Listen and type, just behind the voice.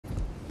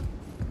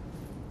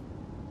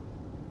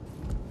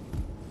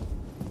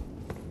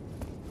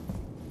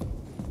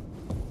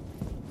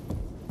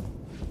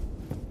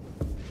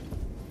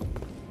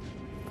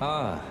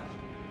Ah,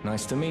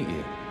 nice to meet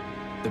you.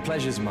 The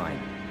pleasure's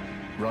mine.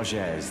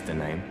 Roger's the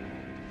name.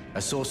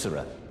 A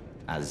sorcerer,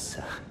 as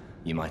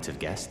you might have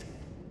guessed.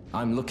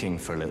 I'm looking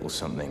for a little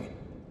something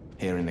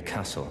here in the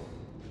castle.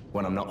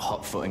 When I'm not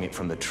hot-footing it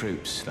from the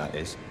troops, that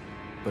is.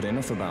 But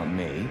enough about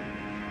me.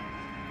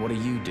 What are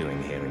you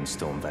doing here in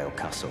Stormvale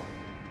Castle?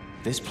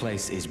 This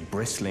place is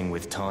bristling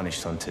with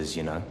tarnished hunters,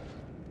 you know.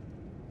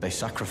 They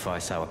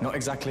sacrifice our... Not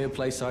exactly a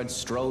place I'd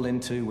stroll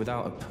into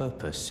without a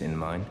purpose in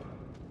mind.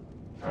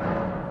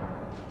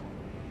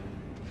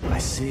 I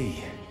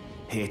see.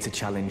 Here to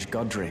challenge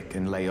Godric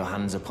and lay your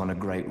hands upon a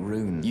great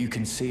rune. You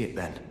can see it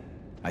then.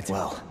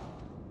 Well,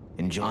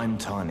 enjoy. I'm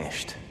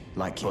tarnished,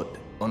 like you. But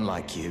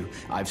unlike you,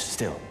 I've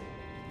still...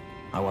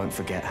 I won't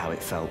forget how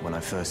it felt when I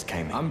first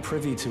came here. I'm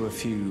privy to a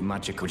few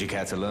magical... Would you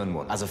care to learn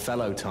one? As a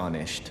fellow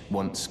tarnished,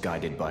 once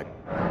guided by...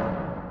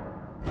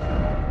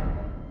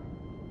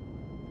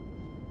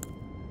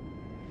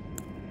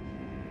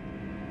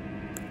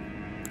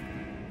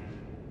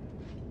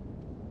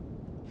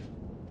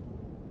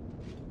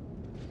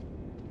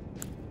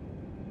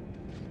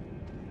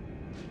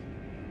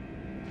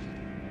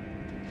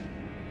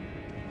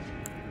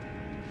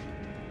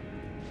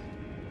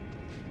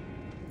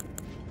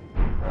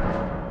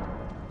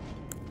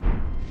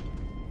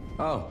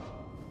 Oh,